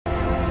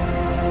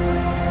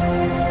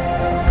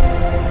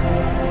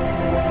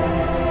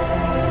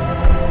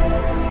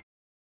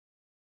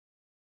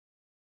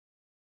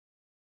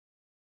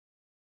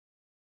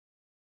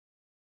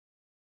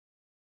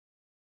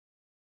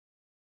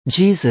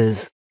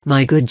Jesus,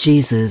 my good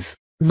Jesus,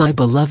 my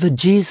beloved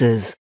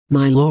Jesus,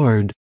 my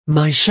Lord,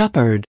 my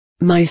Shepherd,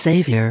 my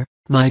Savior,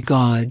 my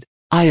God,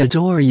 I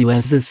adore you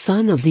as the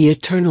Son of the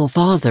Eternal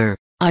Father.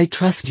 I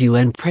trust you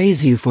and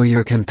praise you for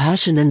your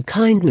compassion and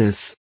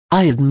kindness.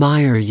 I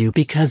admire you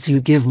because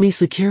you give me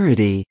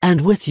security, and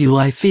with you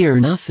I fear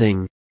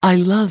nothing. I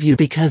love you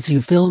because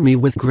you fill me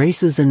with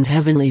graces and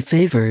heavenly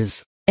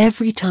favors.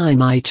 Every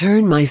time I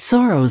turn my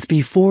sorrows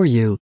before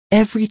you,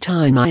 every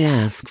time I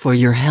ask for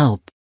your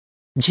help.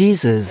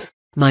 Jesus,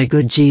 my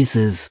good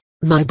Jesus,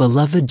 my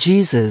beloved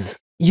Jesus,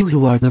 you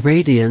who are the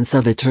radiance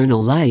of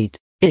eternal light,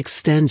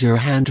 extend your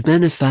hand,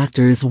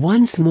 benefactors,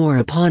 once more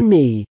upon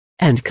me,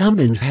 and come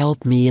and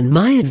help me in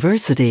my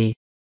adversity.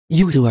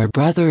 You who are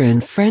brother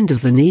and friend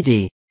of the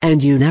needy,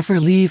 and you never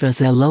leave us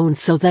alone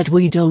so that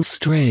we don't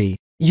stray.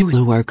 You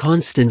who are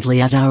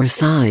constantly at our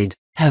side,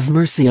 have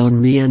mercy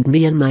on me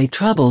and my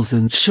troubles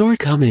and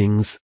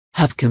shortcomings.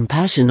 Have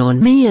compassion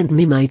on me and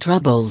my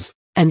troubles,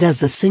 and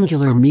as a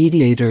singular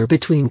mediator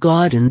between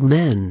God and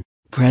men,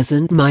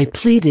 present my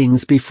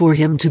pleadings before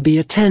him to be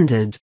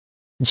attended.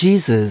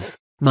 Jesus,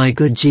 my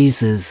good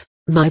Jesus,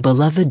 my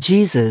beloved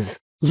Jesus,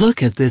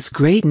 look at this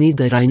great need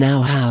that I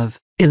now have.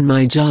 In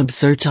my job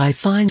search I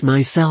find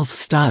myself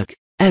stuck,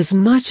 as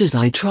much as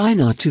I try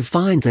not to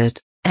find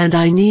it, and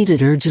I need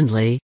it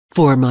urgently,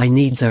 for my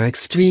needs are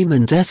extreme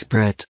and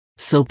desperate,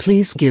 so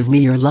please give me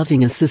your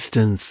loving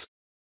assistance.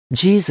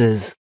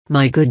 Jesus,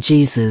 my good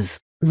Jesus,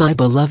 my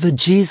beloved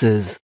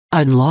Jesus,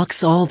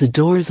 unlocks all the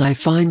doors I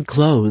find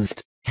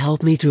closed,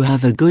 help me to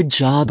have a good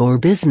job or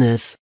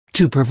business,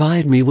 to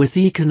provide me with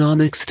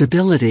economic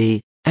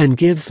stability, and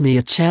gives me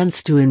a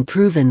chance to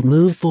improve and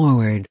move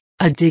forward,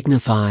 a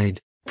dignified,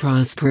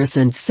 prosperous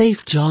and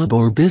safe job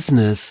or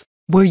business,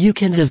 where you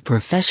can have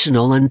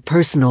professional and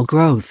personal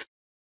growth.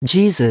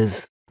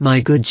 Jesus, my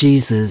good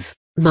Jesus,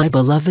 my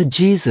beloved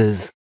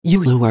Jesus,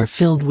 you who are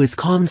filled with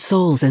calm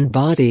souls and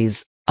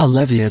bodies,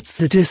 alleviates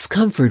the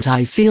discomfort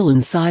I feel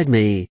inside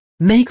me,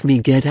 make me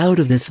get out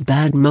of this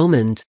bad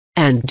moment,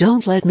 and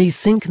don't let me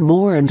sink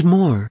more and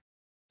more.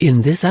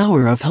 In this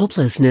hour of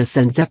hopelessness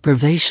and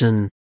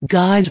deprivation,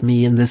 guide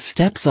me in the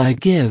steps I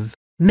give,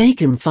 make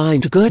him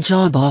find good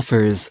job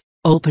offers,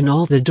 open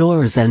all the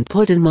doors and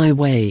put in my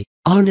way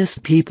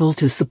honest people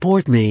to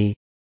support me.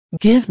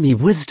 Give me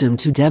wisdom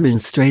to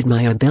demonstrate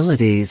my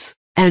abilities,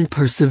 and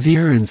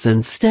perseverance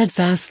and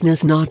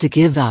steadfastness not to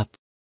give up.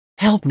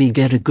 Help me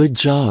get a good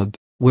job,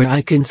 where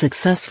I can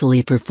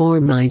successfully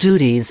perform my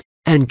duties,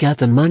 and get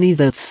the money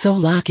that's so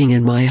lacking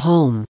in my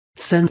home.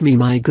 Send me,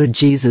 my good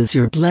Jesus,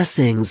 your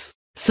blessings,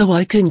 so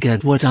I can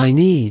get what I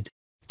need,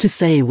 to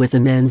say with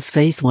immense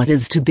faith what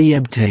is to be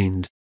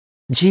obtained.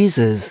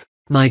 Jesus,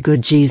 my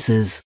good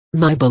Jesus,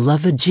 my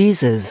beloved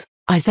Jesus,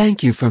 I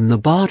thank you from the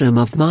bottom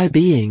of my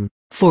being,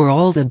 for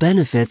all the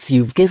benefits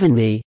you've given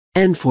me,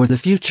 and for the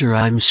future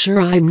I'm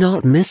sure I'm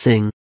not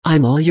missing.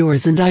 I'm all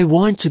yours and I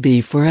want to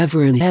be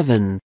forever in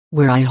heaven,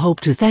 where I hope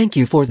to thank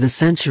you for the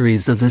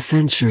centuries of the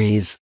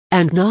centuries,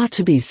 and not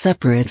to be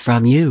separate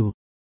from you.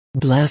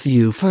 Bless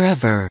you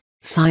forever,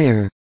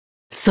 Sire.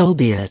 So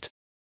be it.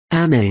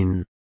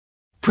 Amen.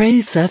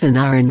 Praise, 7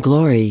 hour and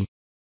glory.